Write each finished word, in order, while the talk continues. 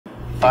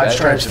Five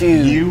Stripes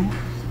Feud. You.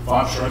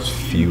 Five Stripes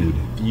Feud.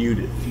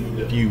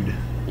 Feud.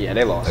 Yeah,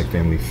 they lost. Like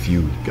Family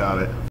Feud. Got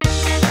it.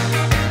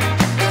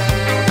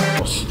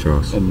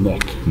 Charles. And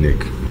Nick.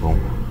 Oh,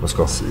 let's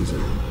go. Susan.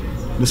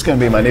 This is gonna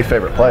be my new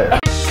favorite player.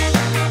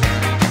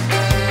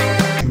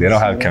 They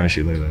don't have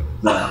chemistry like that.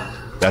 No.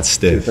 That's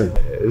stiff.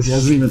 He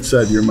hasn't even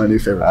said you're my new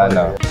favorite player. I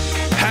know.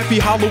 Happy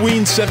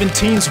Halloween,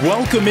 17s.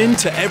 Welcome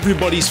into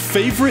everybody's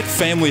favorite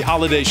family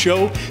holiday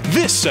show.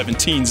 This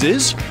 17s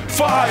is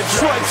Five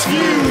Stripes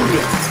Feud.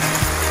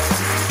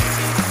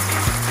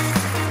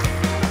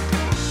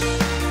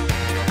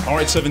 All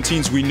right,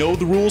 17s, we know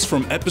the rules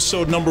from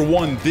episode number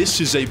 1. This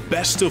is a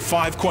best of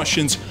 5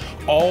 questions,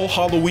 all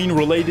Halloween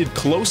related.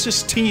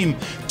 Closest team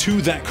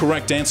to that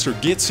correct answer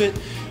gets it.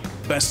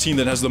 Best team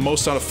that has the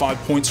most out of 5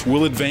 points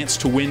will advance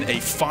to win a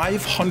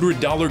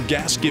 $500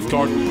 gas gift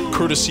card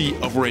courtesy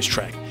of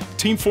Racetrack.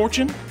 Team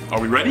Fortune, are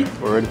we ready?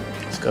 We're ready.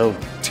 Let's go.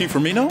 Team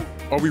Firmino,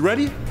 are we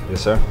ready?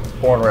 Yes, sir.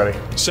 Born ready.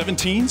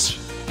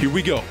 17s, here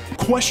we go.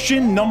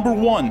 Question number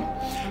 1.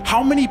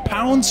 How many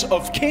pounds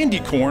of candy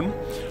corn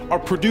are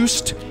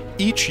produced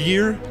each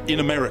year in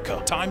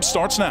America? Time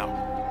starts now.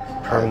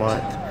 Per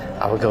month,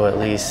 I would go at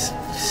least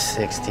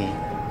 60.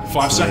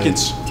 5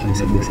 seconds.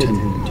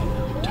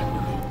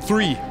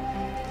 3,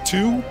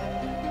 2,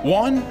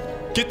 1.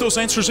 Get those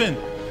answers in.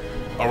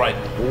 All right.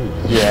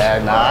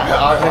 Yeah, nah.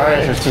 Our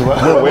answer's too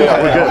low.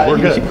 We're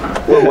good.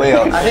 We're way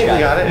up. I think we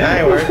got it. I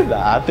ain't worried.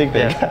 Nah, I think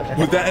they got it.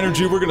 With that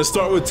energy, we're gonna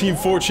start with Team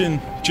Fortune.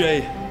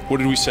 Jay, what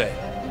did we say?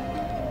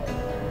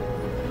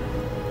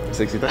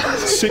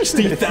 60,000.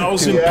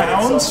 60,000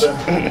 pounds?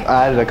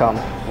 I added a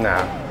comma.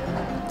 Nah.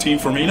 Team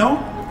Firmino,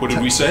 what did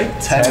we say?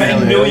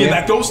 10 million.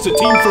 That goes to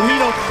Team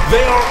Firmino.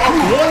 They are up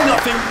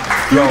 1-0.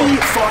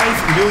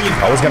 35 million.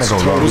 I was gonna go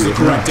low. Was the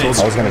correct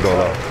answer. I was gonna go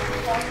low.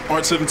 All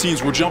right,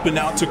 17s, we're jumping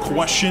now to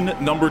question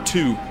number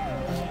 2.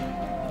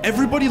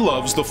 Everybody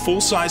loves the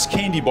full-size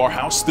candy bar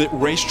house that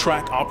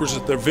Racetrack offers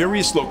at their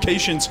various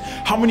locations.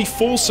 How many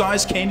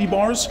full-size candy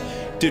bars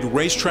did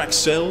Racetrack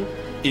sell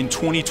in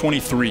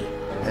 2023?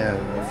 Yeah,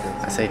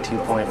 I say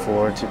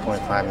 2.4,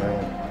 2.5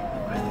 million.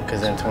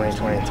 Because in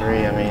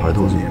 2023, I mean, Are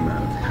those the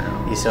amount of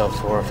pounds? you sell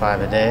 4 or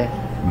 5 a day.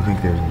 You think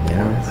there's more? You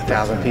know,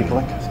 1,000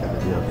 people.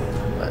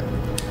 But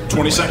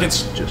 20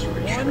 seconds. Just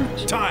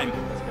Racetrack. Time.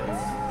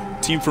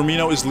 Team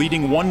Firmino is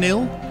leading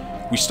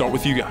 1-0. We start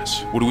with you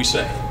guys. What do we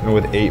say?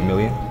 With 8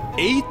 million?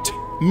 8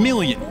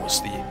 million was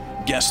the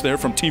guess there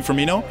from Team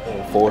Firmino.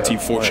 4. Team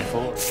Fortune,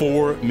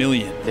 4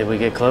 million. did we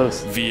get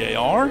close?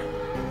 VAR.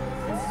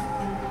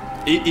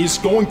 It is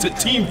going to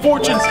Team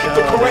Fortune.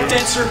 The correct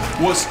answer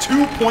was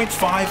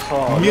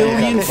 2.5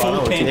 million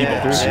full candy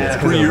bars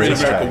per year in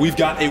America. We've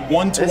got a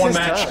 1-to-1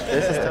 match.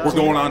 We're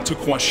going on to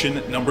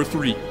question number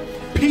 3.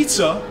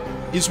 Pizza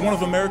is one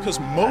of America's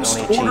most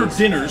ordered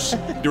dinners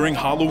during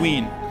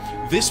Halloween.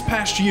 This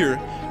past year,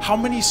 how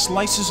many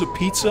slices of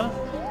pizza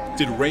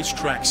did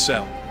Racetrack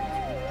sell?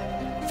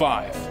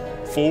 5,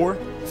 4,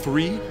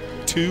 3,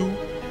 2,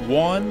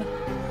 1.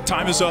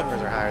 Time is up.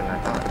 Numbers are higher than I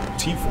thought.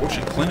 Team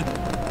Fortune clinical.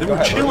 They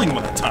were chilling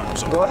when the time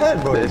was over. Go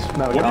ahead, bro.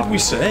 What did we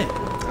say?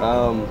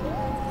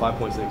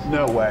 5.6.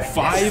 No way.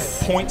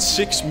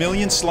 5.6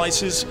 million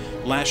slices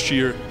last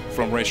year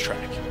from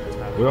Racetrack.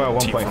 We were at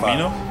Team 1.5.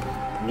 Firmino,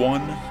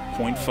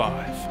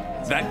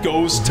 1.5. That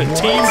goes to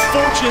Team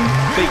Fortune.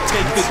 They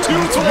take the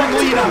 2-1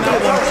 lead on that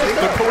one.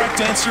 The correct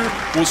answer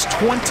was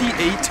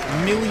 28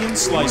 million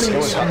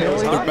slices.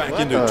 They're back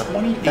into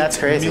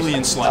 28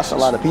 million slices. That's a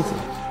lot of pizza.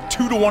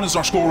 2-1 is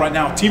our score right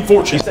now. Team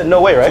Fortune. You said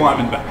no way, right?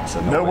 Climbing back.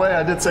 No way.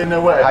 I did say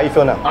no way. How you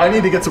feel now? I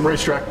need to get some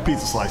Racetrack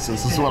pizza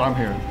slices. This is what I'm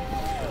hearing.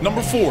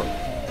 Number 4.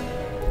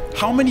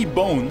 How many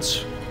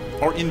bones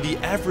are in the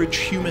average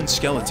human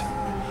skeleton?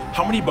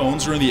 How many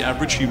bones are in the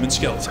average human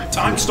skeleton?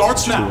 Time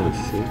starts now.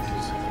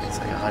 It's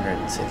like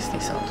 160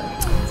 something.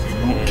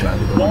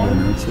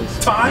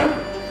 Time.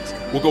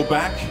 We'll go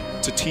back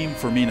to Team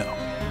Firmino.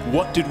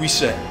 What did we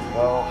say?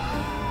 Well,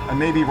 I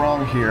may be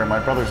wrong here. My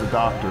brother's a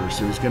doctor,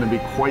 so he's going to be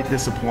quite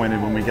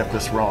disappointed when we get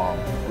this wrong.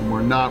 And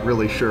we're not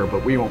really sure,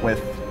 but we went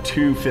with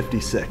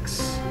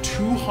 256.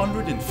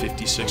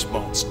 256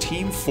 bones.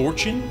 Team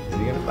Fortune,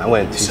 I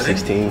went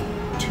 216.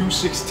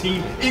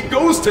 216. It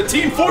goes to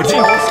Team Fortune.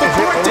 The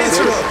correct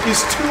answer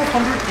is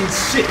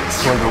 206.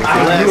 Let's go,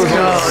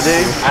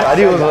 dude. I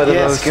do look like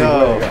Let's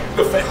go.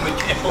 The family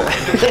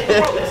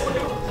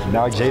can't.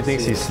 Now Jay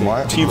thinks he's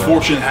smart. Team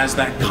Fortune has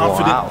that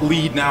confident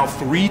lead now,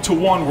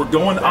 3-1. We're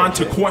going on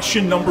to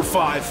question number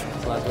 5.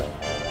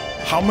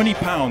 How many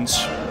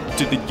pounds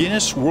did the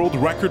Guinness World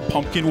Record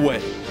pumpkin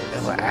weigh?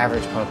 The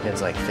average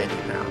pumpkin's like 50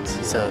 pounds.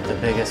 So the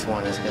biggest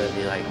one is going to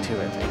be like 2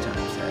 or 3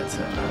 times that.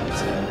 So I would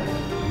say.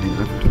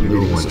 Do we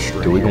go 150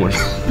 or do we go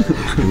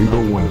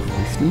like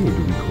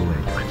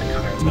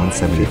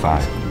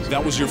 175?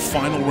 That was your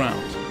final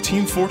round.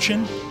 Team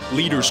Fortune,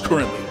 leaders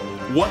currently.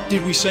 What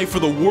did we say for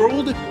the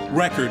world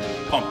record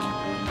pumpkin?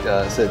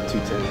 I said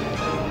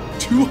 210.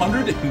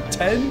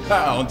 210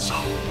 pounds.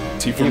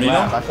 Team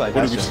Firmino, I feel like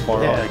what that's did we just say?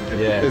 far off.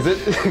 Yeah. Is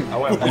it? I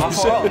went What did we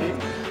say?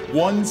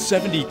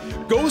 170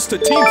 goes to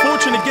Team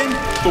Fortune again.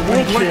 The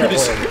world record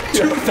is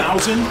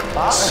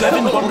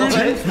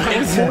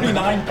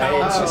 2,749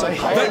 pounds.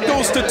 That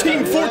goes to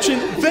Team Fortune.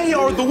 They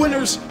are the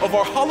winners of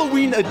our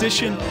Halloween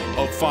edition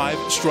of Five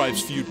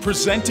Stripes Feud,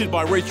 presented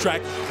by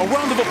Racetrack. A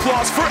round of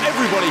applause for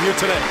everybody here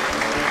today.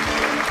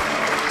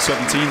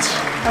 17s,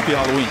 happy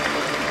Halloween.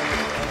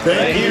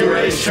 Thank you,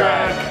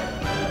 Racetrack.